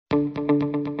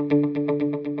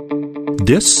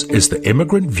This is The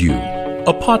Immigrant View,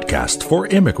 a podcast for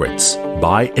immigrants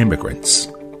by immigrants.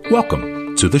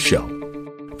 Welcome to the show.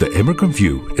 The Immigrant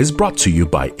View is brought to you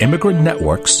by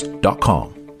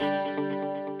immigrantnetworks.com.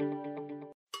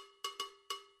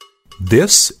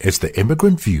 This is The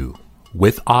Immigrant View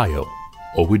with Ayo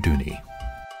Owodunni.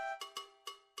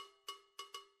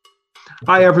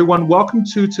 Hi, everyone. Welcome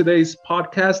to today's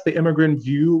podcast, The Immigrant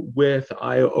View with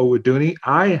Ayo Owodunni.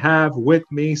 I have with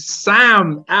me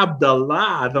Sam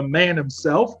Abdallah, the man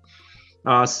himself.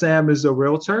 Sam is a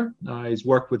realtor. He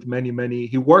works with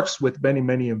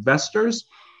many investors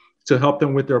to help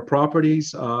them with their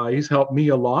properties. He's helped me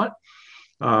a lot.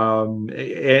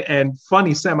 And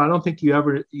funny, Sam, I don't think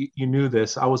you knew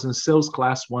this. I was in sales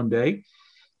class one day,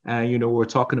 and we're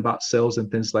talking about sales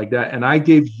and things like that. And I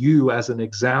gave you as an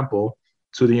example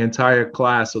to the entire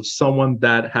class of someone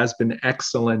that has been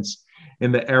excellent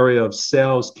in the area of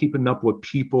sales, keeping up with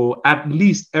people. At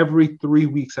least every 3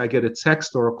 weeks, I get a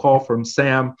text or a call from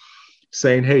Sam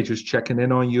saying, hey, just checking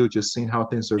in on you, just seeing how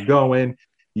things are going,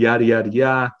 yada, yada,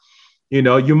 yada.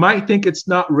 You might think it's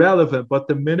not relevant, but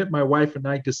the minute my wife and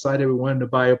I decided we wanted to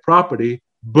buy a property,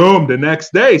 boom, the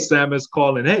next day, Sam is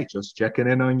calling, hey, just checking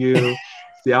in on you,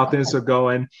 see how things are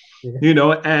going.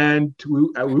 And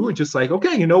we were just like,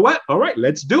 okay, you know what? All right,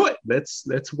 let's do it.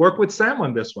 Let's work with Sam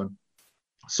on this one.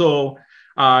 So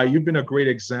you've been a great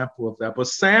example of that. But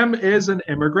Sam is an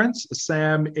immigrant.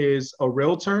 Sam is a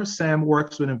realtor. Sam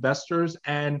works with investors.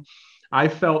 And I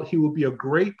felt he would be a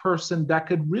great person that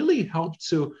could really help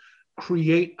to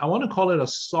create, I want to call it a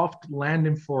soft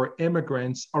landing for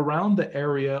immigrants around the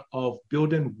area of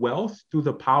building wealth through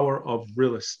the power of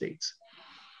real estate.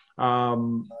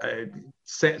 Sam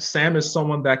is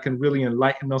someone that can really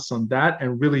enlighten us on that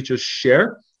and really just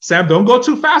share. Sam, don't go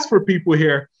too fast for people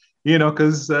here,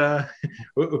 because this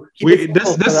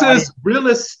is real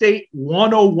estate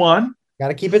 101. Got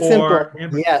to keep it simple.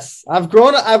 Yes, I've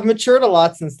matured a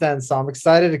lot since then, so I'm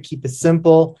excited to keep it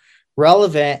simple,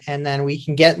 relevant, and then we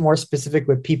can get more specific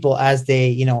with people as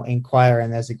they, inquire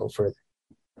and as they go further.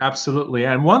 Absolutely.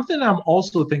 And one thing I'm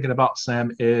also thinking about,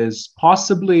 Sam, is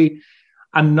possibly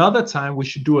another time we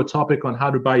should do a topic on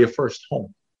how to buy your first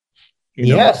home,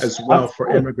 as well for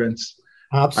immigrants.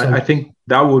 Absolutely. I think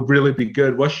that would really be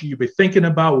good. What should you be thinking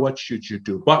about? What should you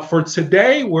do? But for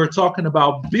today, we're talking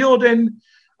about building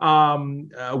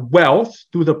wealth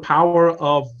through the power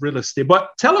of real estate.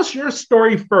 But tell us your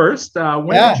story first. When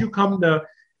did you come to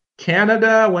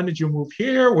Canada? When did you move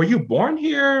here? Were you born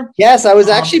here? Yes, I was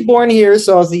actually born here.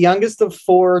 So I was the youngest of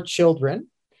 4 children.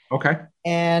 Okay.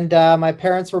 And my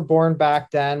parents were born back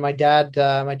then. My dad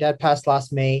passed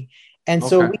last May. And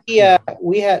so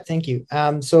we had, thank you.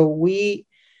 So we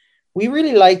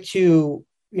really like to,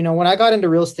 when I got into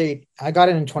real estate, I got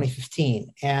in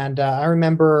 2015. And I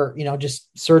remember, just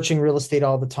searching real estate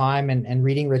all the time and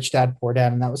reading Rich Dad, Poor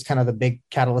Dad. And that was kind of the big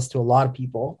catalyst to a lot of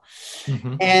people.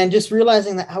 Mm-hmm. And just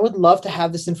realizing that I would love to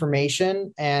have this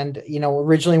information. And,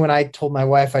 originally when I told my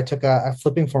wife, I took a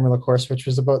flipping formula course, which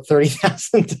was about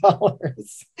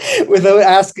 $30,000 without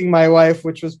asking my wife,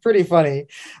 which was pretty funny.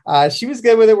 She was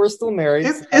good with it. We're still married.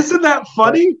 Isn't that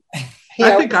funny?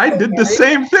 Yeah, I think I did the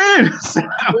same thing.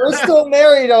 We're still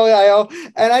married,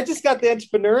 and I just got the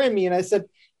entrepreneur in me, and I said,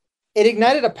 it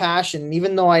ignited a passion. And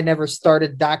even though I never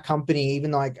started that company,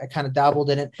 even though I kind of dabbled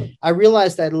in it, I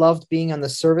realized I loved being on the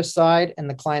service side and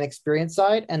the client experience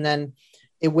side. And then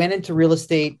it went into real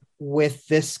estate with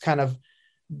this kind of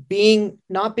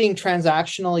not being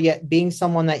transactional, yet being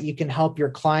someone that you can help your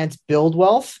clients build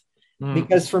wealth.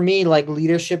 Because for me, like,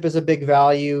 leadership is a big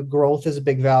value, growth is a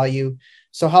big value.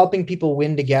 So helping people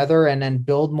win together and then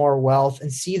build more wealth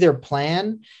and see their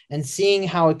plan and seeing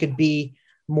how it could be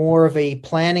more of a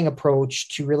planning approach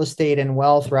to real estate and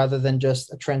wealth rather than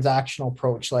just a transactional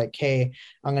approach. Like, hey,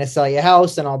 I'm going to sell you a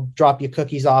house and I'll drop you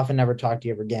cookies off and never talk to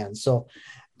you ever again. So,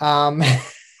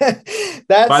 that's,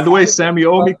 by the way, Sam,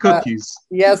 you owe me cookies.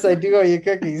 Yes, I do owe you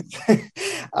cookies.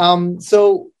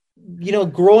 So,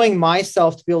 growing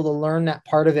myself to be able to learn that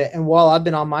part of it. And while I've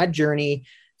been on my journey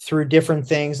through different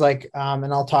things, like,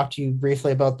 and I'll talk to you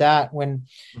briefly about that, when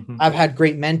I've had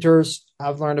great mentors,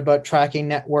 I've learned about tracking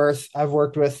net worth. I've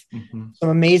worked with some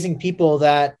amazing people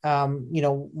that,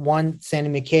 one,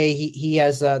 Sandy McKay, he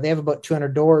has, they have about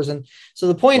 200 doors. And so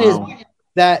the point is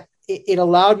that it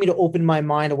allowed me to open my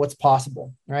mind to what's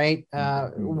possible, right?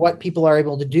 What people are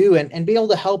able to do and be able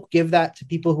to help give that to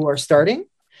people who are starting,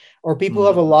 or people who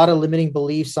have a lot of limiting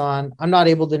beliefs on, I'm not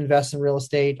able to invest in real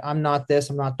estate. I'm not this,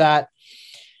 I'm not that.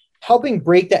 Helping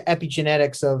break the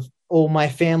epigenetics of, oh, my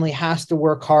family has to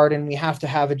work hard and we have to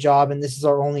have a job and this is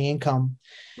our only income.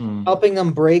 Helping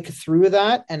them break through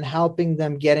that and helping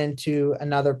them get into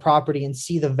another property and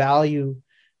see the value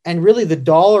and really the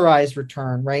dollarized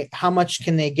return, right? How much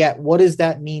can they get? What does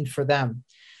that mean for them?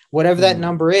 Whatever that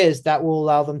number is, that will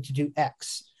allow them to do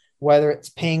X, whether it's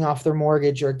paying off their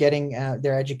mortgage or getting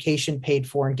their education paid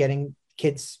for and getting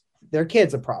their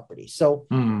kids a property. So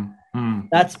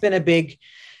that's been a big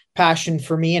passion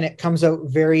for me, and it comes out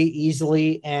very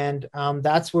easily. And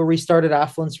that's where we started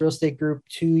Affluence Real Estate Group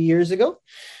 2 years ago,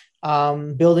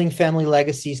 building family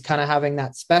legacies, kind of having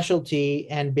that specialty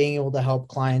and being able to help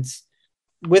clients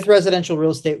with residential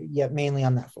real estate, yet mainly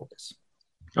on that focus.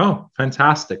 Oh,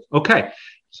 fantastic. Okay.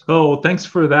 So thanks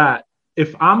for that.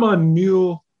 If I'm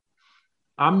new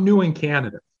in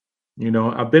Canada,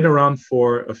 I've been around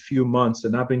for a few months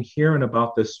and I've been hearing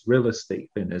about this real estate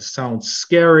thing. It sounds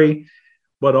scary,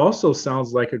 but also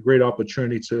sounds like a great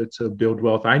opportunity to build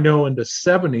wealth. I know in the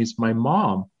 70s, my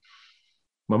mom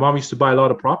used to buy a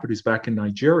lot of properties back in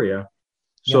Nigeria.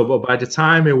 So but by the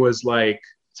time it was like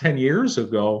 10 years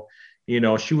ago,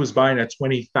 she was buying at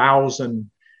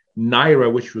 20,000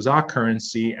 Naira, which was our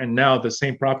currency. And now the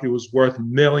same property was worth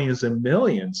millions and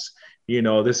millions.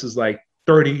 This is like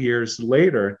 30 years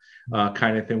later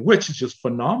kind of thing, which is just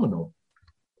phenomenal.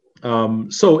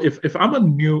 So if I'm a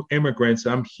new immigrant,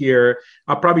 I'm here,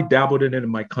 I probably dabbled in it in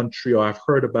my country or I've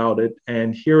heard about it,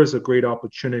 and here is a great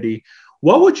opportunity.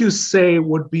 What would you say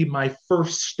would be my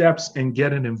first steps in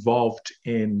getting involved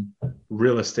in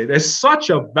real estate? It's such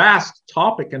a vast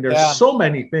topic and there's so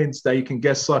many things that you can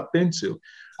get sucked into.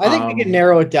 I think we can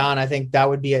narrow it down. I think that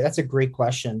would that's a great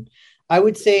question. I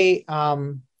would say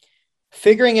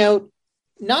figuring out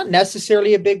not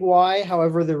necessarily a big why,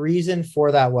 however, the reason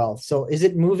for that wealth. So is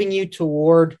it moving you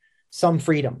toward some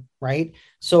freedom, right?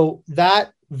 So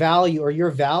that value or your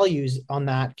values on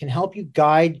that can help you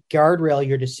guardrail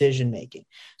your decision-making.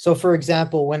 So for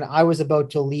example, when I was about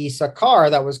to lease a car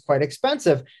that was quite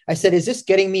expensive, I said, is this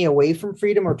getting me away from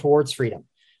freedom or towards freedom?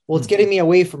 Well, it's getting me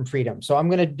away from freedom. So I'm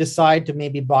going to decide to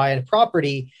maybe buy a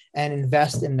property and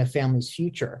invest in the family's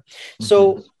future.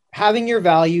 So having your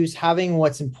values, having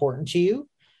what's important to you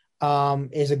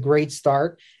is a great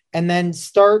start. And then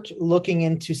start looking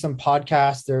into some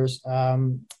podcasts. There's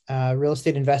Real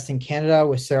Estate Investing Canada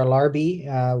with Sarah Larby,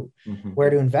 Where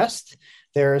to Invest.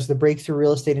 There's the Breakthrough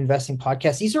Real Estate Investing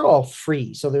podcast. These are all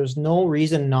free. So there's no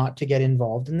reason not to get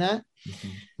involved in that.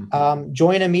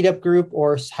 Join a meetup group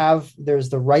or there's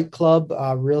the Right Club,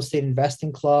 Real Estate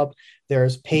Investing Club.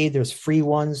 There's paid, there's free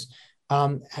ones.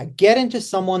 Get into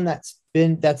someone that's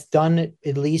done it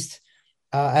at least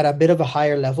at a bit of a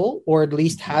higher level, or at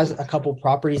least has a couple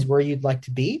properties where you'd like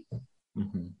to be.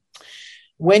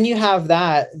 When you have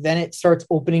that, then it starts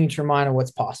opening your mind on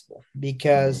what's possible.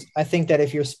 Because I think that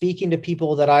if you're speaking to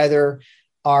people that either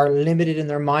are limited in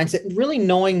their mindset, really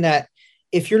knowing that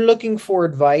if you're looking for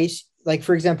advice, like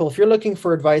for example, if you're looking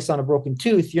for advice on a broken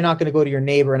tooth, you're not going to go to your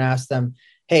neighbor and ask them,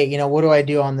 hey, what do I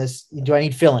do on this? Do I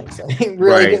need fillings? It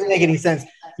really doesn't make any sense.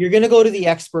 You're going to go to the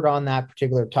expert on that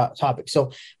particular topic.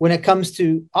 So when it comes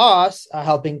to us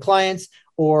helping clients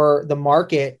or the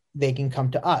market, they can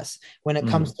come to us. When it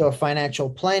comes to a financial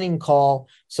planning call,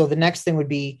 so the next thing would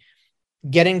be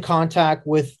get in contact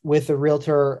with a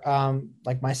realtor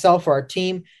like myself or our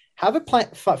team. Have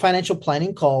a financial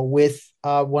planning call with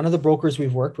one of the brokers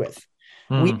we've worked with.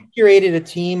 We curated a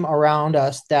team around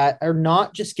us that are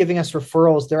not just giving us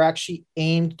referrals. They're actually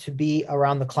aimed to be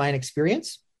around the client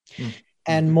experience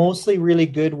and mostly really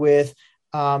good with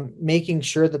making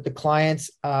sure that the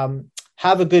clients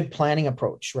have a good planning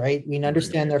approach, right? We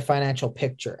understand their financial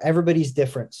picture. Everybody's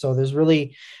different. So there's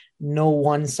really no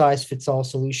one size fits all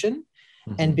solution,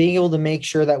 and being able to make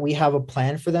sure that we have a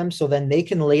plan for them so then they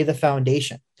can lay the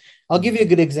foundation. I'll give you a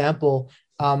good example.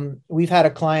 We've had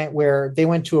a client where they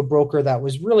went to a broker that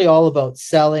was really all about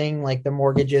selling like the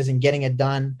mortgages and getting it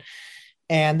done.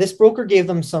 And this broker gave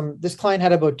them this client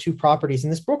had about 2 properties,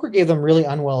 and this broker gave them really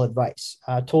unwell advice,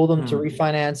 told them to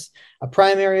refinance a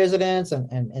primary residence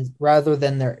and rather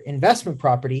than their investment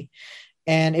property.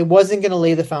 And it wasn't going to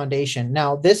lay the foundation.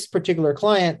 Now, this particular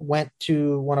client went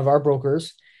to one of our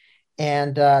brokers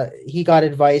and he got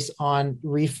advice on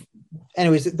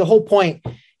anyways, the whole point,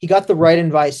 he got the right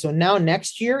advice. So now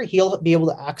next year, he'll be able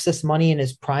to access money in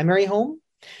his primary home.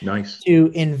 Nice. To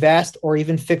invest or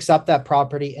even fix up that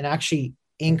property and actually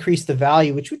increase the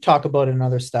value, which we talk about in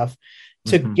other stuff,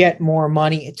 to get more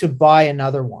money to buy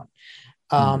another one.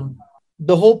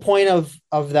 The whole point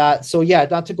of that. So yeah,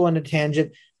 not to go on a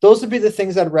tangent, those would be the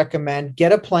things I'd recommend.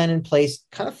 Get a plan in place,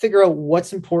 kind of figure out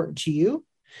what's important to you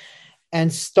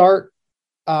and start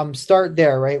start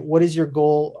there, right? What is your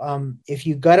goal? If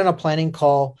you got on a planning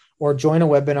call or join a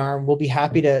webinar, we'll be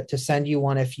happy to send you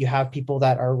one if you have people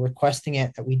that are requesting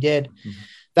it that we did. Mm-hmm.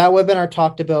 That webinar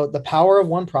talked about the power of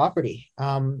one property,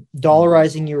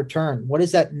 dollarizing your return. What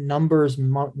does that number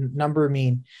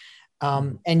mean?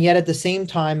 And yet at the same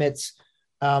time, it's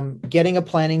getting a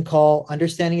planning call,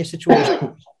 understanding your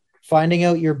situation, finding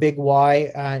out your big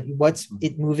why, what's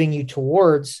it moving you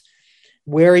towards,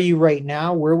 where are you right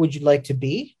now, where would you like to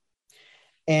be?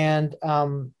 And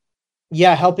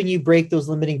helping you break those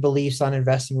limiting beliefs on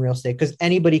investing in real estate, because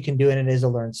anybody can do it and it is a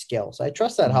learned skill. So I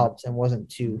trust that helps and wasn't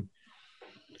too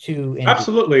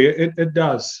Absolutely, it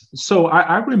does. So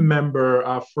I remember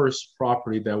our first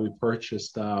property that we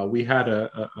purchased. We had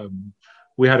a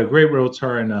great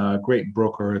realtor and a great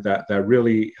broker that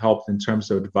really helped in terms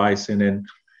of advice. And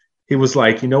he was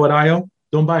like, you know what, Ayo,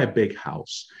 don't buy a big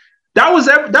house. That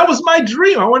was my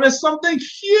dream. I wanted something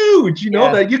huge,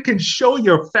 that you can show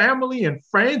your family and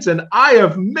friends, and I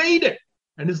have made it.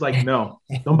 And he's like, no,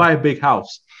 don't buy a big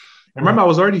house. I remember I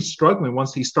was already struggling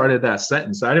once he started that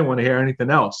sentence. I didn't want to hear anything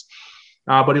else.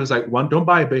 But he was like, one, don't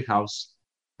buy a big house.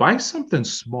 Buy something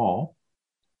small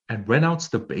and rent out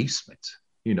the basement.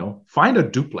 Find a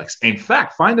duplex. In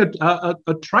fact, find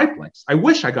a triplex. I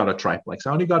wish I got a triplex.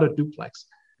 I only got a duplex.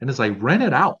 And it's like, rent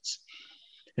it out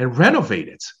and renovate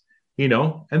it,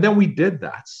 And then we did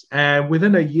that. And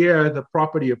within a year, the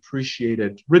property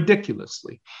appreciated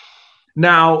ridiculously.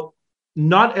 Now,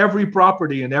 not every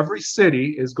property in every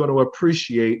city is going to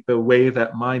appreciate the way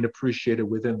that mine appreciated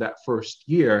within that first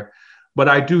year. But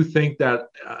I do think that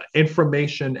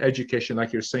information, education,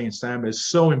 like you're saying, Sam, is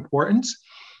so important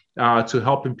to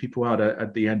helping people out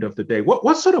at the end of the day.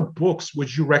 What sort of books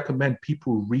would you recommend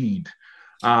people read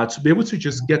to be able to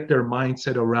just get their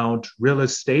mindset around real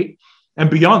estate? And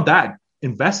beyond that,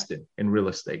 invested in real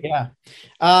estate? Yeah.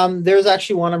 There's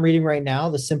actually one I'm reading right now,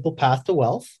 The Simple Path to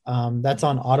Wealth. That's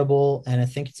on Audible, and I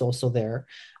think it's also there.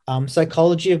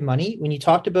 Psychology of Money. When you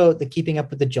talked about the Keeping Up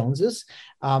with the Joneses,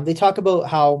 they talk about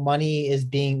how money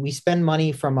we spend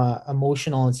money from a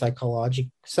emotional and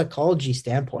psychology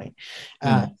standpoint.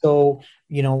 So,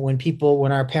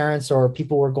 when our parents or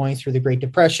people were going through the Great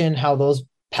Depression, how those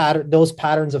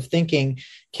patterns of thinking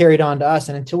carried on to us.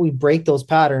 And until we break those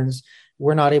patterns,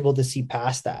 we're not able to see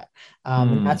past that.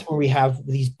 And that's where we have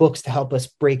these books to help us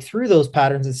break through those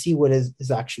patterns and see what is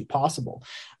actually possible.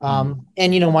 And,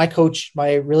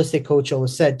 my real estate coach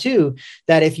always said too,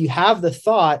 that if you have the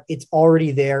thought, it's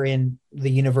already there in the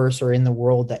universe or in the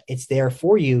world, that it's there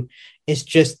for you. It's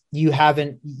just, you have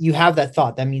that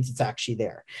thought. That means it's actually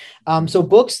there. So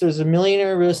books, there's A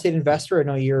Millionaire Real Estate Investor. I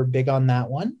know you're big on that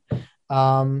one.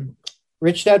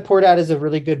 Rich Dad Poor Dad is a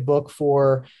really good book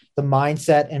for the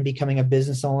mindset and becoming a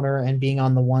business owner and being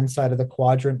on the one side of the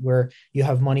quadrant where you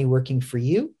have money working for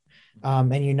you,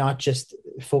 and you're not just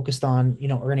focused on,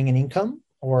 earning an income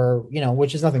or,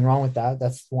 which is nothing wrong with that.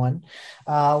 That's one.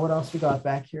 What else we got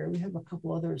back here? We have a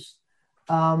couple others.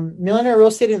 Millionaire Real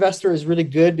Estate Investor is really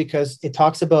good because it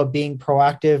talks about being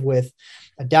proactive with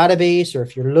a database, or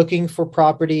if you're looking for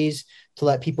properties, to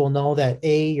let people know that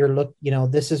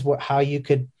this is how you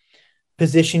could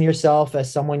position yourself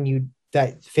as someone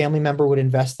that family member would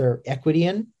invest their equity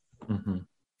in. Mm-hmm.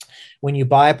 When you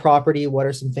buy a property, what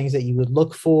are some things that you would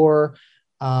look for?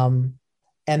 And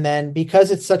then,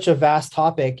 because it's such a vast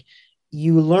topic,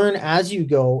 you learn as you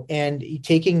go, and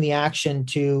taking the action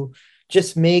to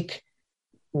just make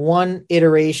one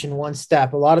iteration, one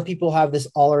step. A lot of people have this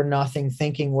all or nothing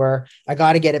thinking where I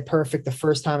got to get it perfect the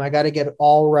first time. I got to get it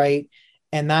all right.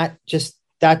 And that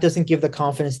doesn't give the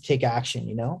confidence to take action,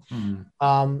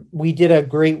 We did a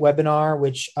great webinar,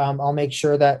 which I'll make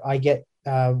sure that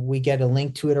we get a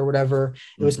link to it or whatever.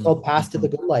 It was called Path to the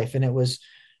Good Life. And it was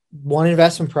one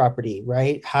investment property,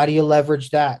 right? How do you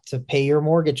leverage that to pay your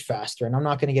mortgage faster? And I'm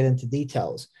not going to get into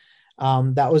details.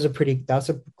 That's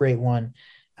a great one.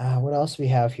 What else we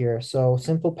have here? So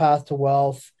Simple Path to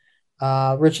Wealth,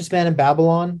 Richest Man in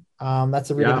Babylon.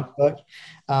 That's a really good book,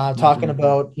 talking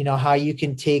about, how you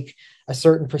can take a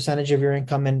certain percentage of your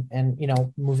income and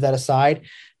move that aside.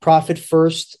 Profit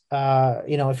first,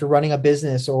 if you're running a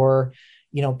business, or,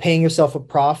 paying yourself a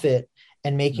profit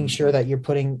and making sure that you're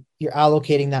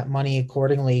allocating that money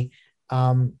accordingly.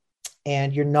 And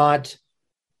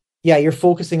you're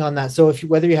focusing on that. So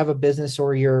whether you have a business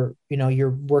or you're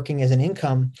working as an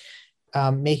income,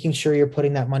 making sure you're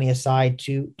putting that money aside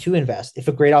to invest if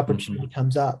a great opportunity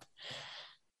comes up.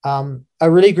 A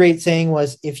really great saying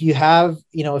was, if you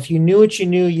knew what you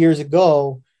knew years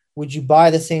ago, would you buy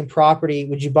the same property?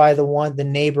 Would you buy the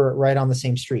neighbor right on the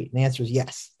same street? And the answer is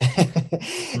yes.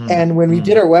 And when we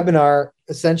did our webinar,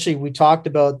 essentially we talked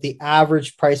about the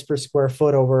average price per square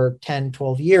foot over 10,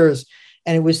 12 years,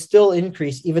 and it was still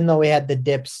increased even though we had the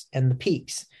dips and the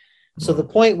peaks. So the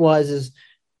point is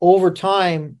over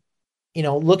time,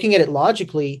 looking at it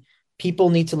logically,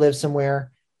 people need to live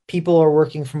somewhere. People are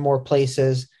working from more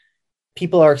places.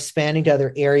 People are expanding to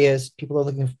other areas. People are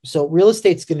looking. So real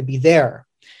estate's going to be there.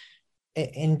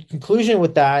 In conclusion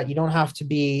with that, you don't have to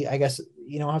be,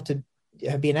 you don't have to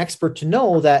be an expert to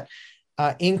know that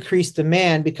increased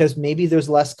demand because maybe there's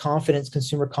less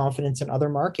consumer confidence in other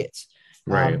markets.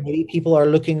 Right. Maybe people are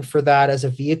looking for that as a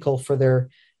vehicle for their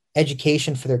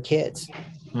education for their kids.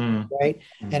 Right.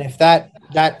 And if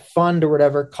that fund or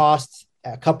whatever costs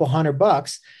a couple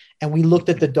 $100 and we looked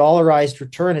at the dollarized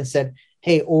return and said,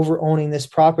 hey, over owning this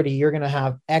property, you're going to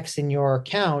have X in your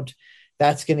account.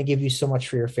 That's going to give you so much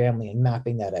for your family and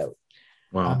mapping that out.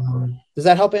 Wow. Does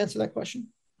that help answer that question?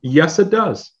 Yes, it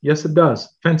does. Yes, it does.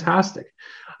 Fantastic.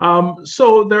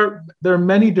 So there are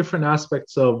many different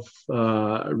aspects of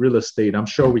real estate. I'm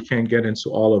sure we can't get into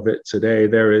all of it today.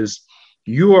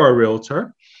 You are a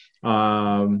realtor.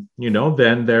 Then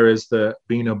there is the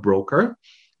being a broker.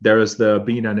 There is the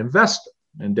being an investor.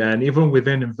 And then even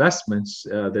within investments,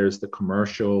 there's the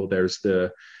commercial, there's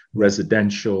the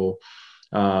residential,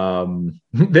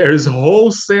 there's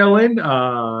wholesaling,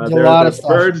 there's the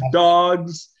birds,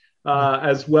 dogs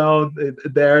as well.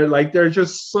 There are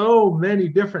just so many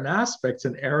different aspects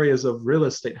and areas of real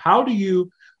estate.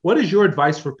 What is your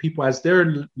advice for people as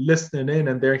they're listening in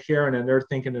and they're hearing and they're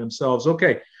thinking to themselves,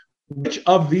 okay, which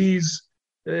of these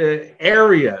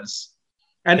areas?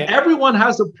 And everyone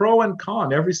has a pro and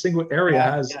con. Every single area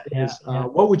has.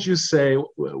 What would you say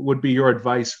would be your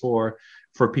advice for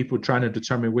people trying to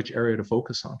determine which area to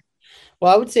focus on?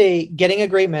 Well, I would say getting a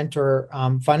great mentor,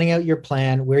 finding out your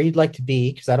plan, where you'd like to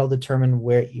be, because that'll determine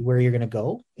where you're going to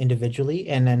go individually,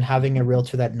 and then having a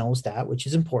realtor that knows that, which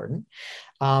is important.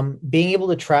 Being able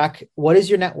to track what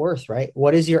is your net worth, right?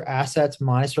 What is your assets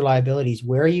minus your liabilities?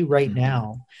 Where are you right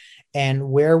now? And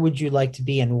where would you like to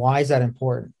be? And why is that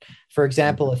important? For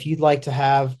example, if you'd like to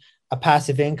have a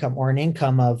passive income or an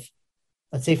income of,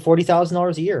 let's say,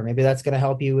 $40,000 a year, maybe that's going to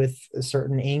help you with a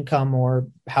certain income or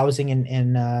housing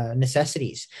and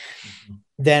necessities.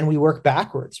 Then we work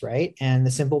backwards, right? And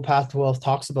the Simple Path to Wealth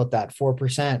talks about that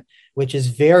 4%, which is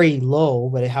very low,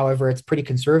 but however, it's pretty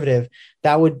conservative.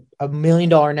 That would $1 million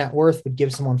net worth would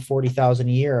give someone $40,000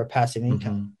 a year of passive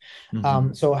income.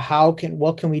 So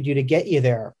what can we do to get you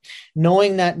there?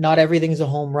 Knowing that not everything's a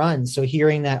home run. So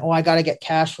hearing that, I got to get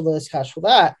cash for this, cash for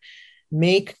that.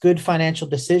 Make good financial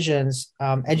decisions,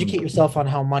 educate yourself on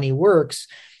how money works,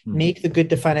 make the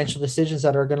good financial decisions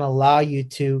that are going to allow you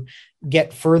to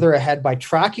get further ahead by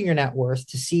tracking your net worth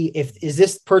to see is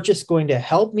this purchase going to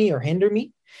help me or hinder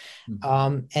me?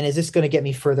 And is this going to get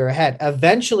me further ahead?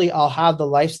 Eventually, I'll have the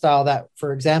lifestyle that,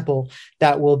 for example,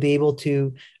 that will be able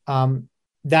to,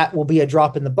 that will be a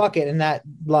drop in the bucket, and that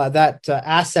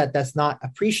asset that's not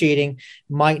appreciating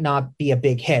might not be a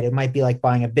big hit. It might be like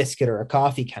buying a biscuit or a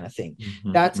coffee kind of thing.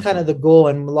 That's kind of the goal.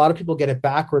 And a lot of people get it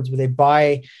backwards where they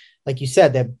buy, like you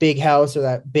said, that big house or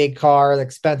that big car, the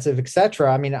expensive,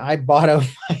 etc. I mean, I bought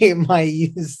my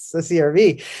used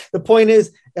CRV. The point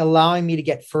is allowing me to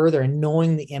get further and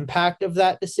knowing the impact of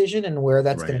that decision and where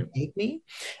that's going to take me.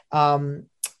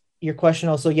 Your question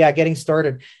also, getting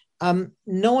started.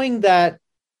 Knowing that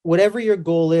whatever your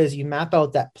goal is, you map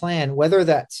out that plan, whether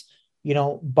that's,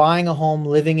 buying a home,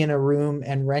 living in a room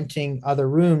and renting other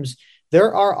rooms,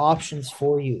 there are options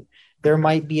for you. There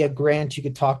might be a grant you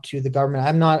could talk to the government.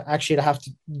 I'm not actually, I have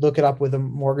to look it up with a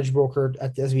mortgage broker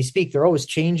as we speak. They're always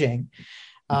changing.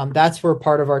 That's where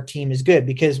part of our team is good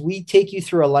because we take you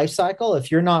through a life cycle.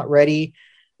 If you're not ready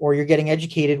or you're getting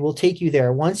educated, we'll take you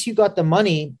there. Once you got the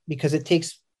money, because it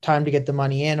takes time to get the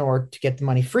money in or to get the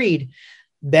money freed,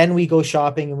 then we go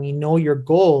shopping and we know your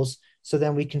goals. So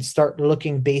then we can start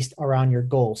looking based around your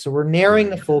goals. So we're narrowing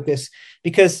the focus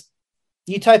because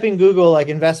you type in Google, like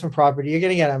investment property, you're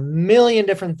going to get a million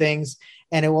different things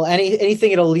and it will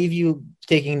anything. It'll leave you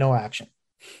taking no action.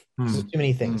 Too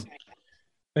many things.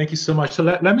 Thank you so much. So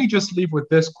let me just leave with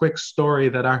this quick story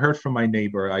that I heard from my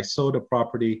neighbor. I sold a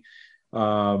property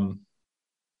 2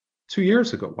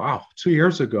 years ago. Wow. 2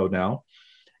 years ago now.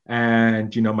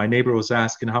 And, my neighbor was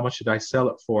asking, how much did I sell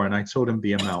it for? And I told him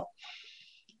the amount.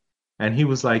 And he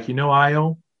was like,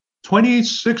 Ayo,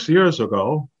 26 years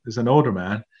ago, is an older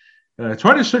man,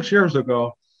 26 years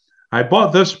ago, I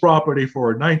bought this property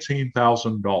for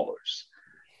 $19,000.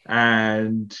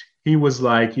 And he was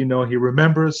like, he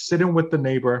remembers sitting with the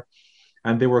neighbor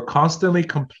and they were constantly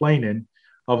complaining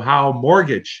of how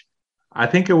mortgage, I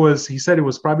think it was, he said it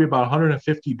was probably about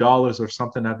 $150 or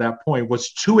something at that point,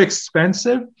 was too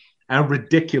expensive and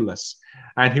ridiculous.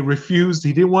 And he refused,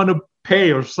 he didn't want to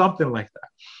pay or something like that.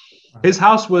 His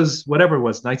house was whatever it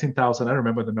was, 19,000. I don't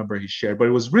remember the number he shared, but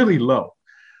it was really low.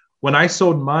 When I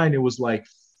sold mine, it was like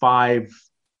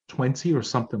 520 or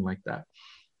something like that.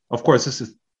 Of course, this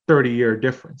is 30-year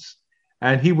difference.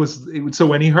 And so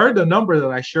when he heard the number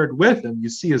that I shared with him, you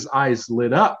see his eyes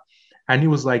lit up. And he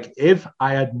was like, if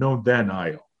I had known then,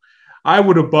 I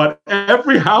would have bought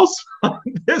every house on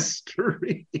this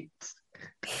street.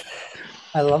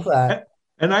 I love that.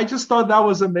 And I just thought that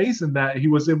was amazing that he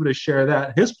was able to share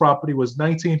that. His property was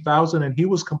 $19,000 and he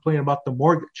was complaining about the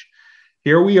mortgage.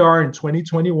 Here we are in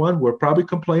 2021. We're probably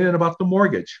complaining about the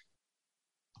mortgage.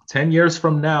 10 years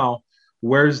from now,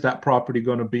 where's that property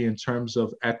going to be in terms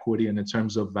of equity and in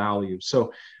terms of value?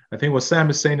 So I think what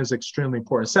Sam is saying is extremely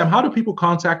important. Sam, how do people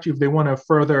contact you if they want to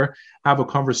further have a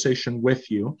conversation with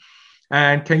you?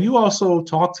 And can you also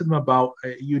talk to them about,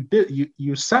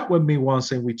 you sat with me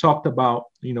once and we talked about,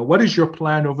 what is your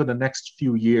plan over the next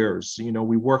few years?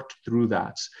 We worked through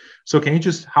that. So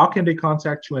how can they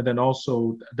contact you? And then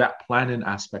also that planning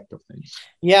aspect of things.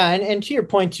 Yeah. And to your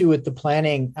point too, with the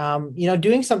planning,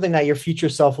 doing something that your future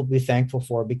self will be thankful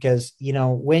for, because,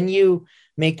 when you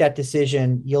make that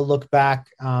decision, you'll look back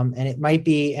and it might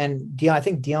be, and Dion, I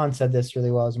think Dion said this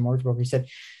really well as a mortgage broker. He said,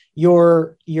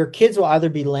 your kids will either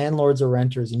be landlords or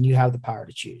renters, and you have the power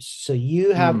to choose. So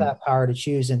you have that power to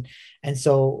choose. And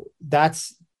so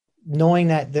that's knowing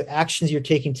that the actions you're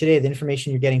taking today, the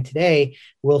information you're getting today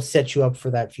will set you up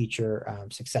for that future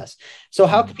success. So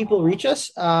how can people reach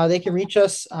us? They can reach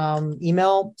us,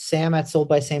 email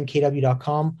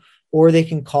sam@soldbysamkw.com, or they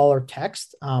can call or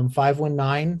text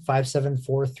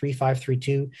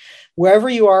 519-574-3532. Wherever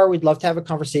you are, we'd love to have a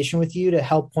conversation with you to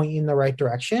help point you in the right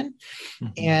direction.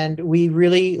 Mm-hmm. And we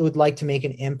really would like to make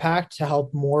an impact to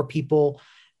help more people,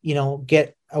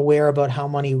 get aware about how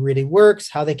money really works,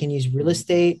 how they can use real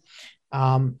estate.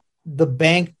 The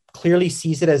bank clearly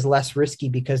sees it as less risky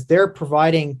because they're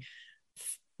providing,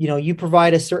 you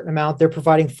provide a certain amount, they're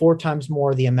providing 4 times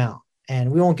more of the amount.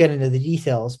 And we won't get into the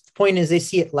details. The point is they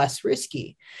see it less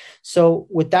risky. So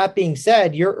with that being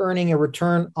said, you're earning a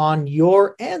return on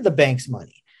your and the bank's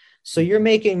money. So you're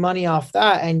making money off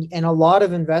that. And a lot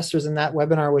of investors in that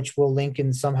webinar, which we'll link in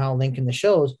the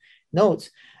show's notes,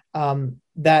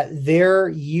 that they're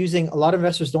using, a lot of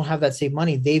investors don't have that saved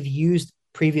money. They've used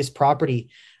previous property.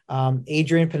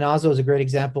 Adrian Panazzo is a great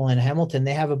example in Hamilton.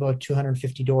 They have about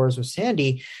 250 doors with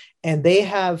Sandy, and they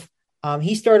have,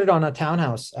 he started on a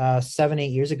townhouse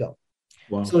 7-8 years ago.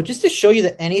 Wow. So just to show you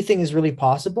that anything is really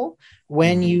possible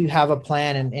when you have a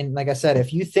plan. And like I said,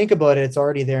 if you think about it, it's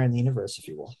already there in the universe, if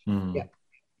you will. Yeah.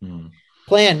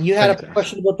 Plan. You had a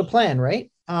question about the plan,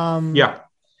 right?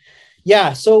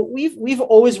 Yeah. So we've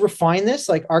always refined this.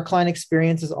 Like our client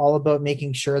experience is all about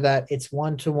making sure that it's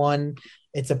one-to-one.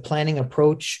 It's a planning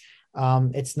approach.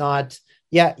 It's not,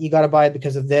 you got to buy it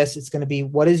because of this. It's going to be,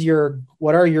 what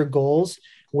are your goals?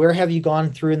 Where have you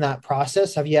gone through in that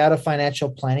process? Have you had a financial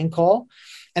planning call?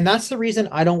 And that's the reason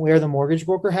I don't wear the mortgage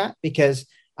broker hat, because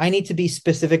I need to be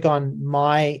specific on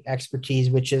my expertise,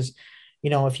 which is,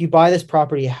 if you buy this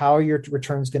property, how are your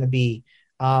returns going to be?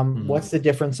 What's the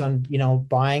difference on,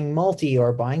 buying multi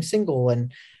or buying single?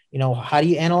 And, how do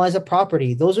you analyze a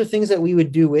property? Those are things that we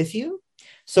would do with you.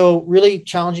 So really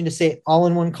challenging to say all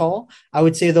in one call. I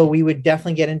would say, though, we would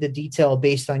definitely get into detail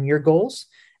based on your goals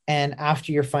and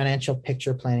after your financial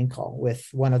picture planning call with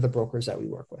one of the brokers that we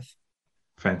work with.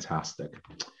 Fantastic.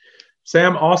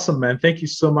 Sam, awesome, man. Thank you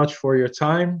so much for your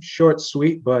time. Short,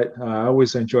 sweet, but I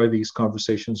always enjoy these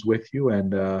conversations with you.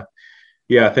 And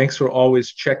thanks for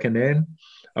always checking in.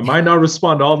 I might not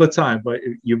respond all the time, but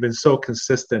you've been so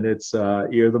consistent. It's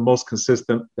you're the most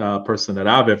consistent person that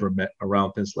I've ever met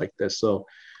around things like this. So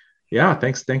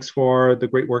thanks for the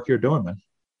great work you're doing, man.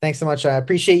 Thanks so much. I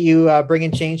appreciate you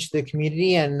bringing change to the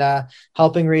community and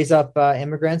helping raise up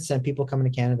immigrants and people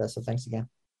coming to Canada. So thanks again.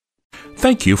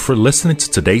 Thank you for listening to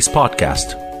today's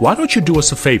podcast. Why don't you do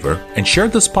us a favor and share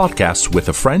this podcast with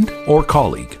a friend or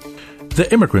colleague? The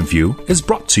Immigrant View is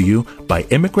brought to you by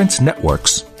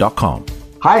immigrantsnetworks.com.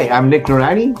 Hi, I'm Nick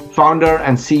Nurani, founder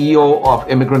and CEO of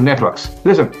Immigrant Networks.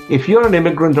 Listen, if you're an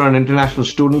immigrant or an international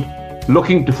student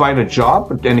looking to find a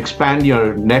job and expand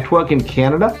your network in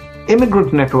Canada,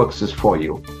 Immigrant Networks is for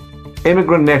you.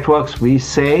 Immigrant Networks, we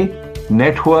say,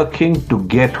 networking to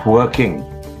get working.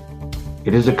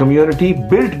 It is a community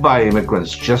built by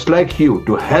immigrants just like you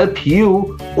to help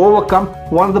you overcome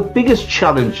one of the biggest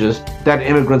challenges that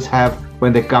immigrants have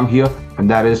when they come here, and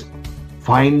that is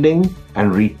finding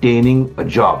and retaining a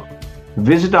job.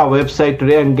 Visit our website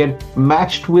today and get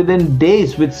matched within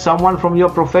days with someone from your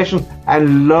profession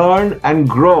and learn and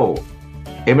grow.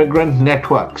 Immigrant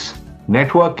Networks.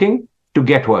 Networking to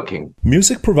get working.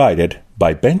 Music provided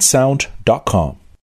by bensound.com.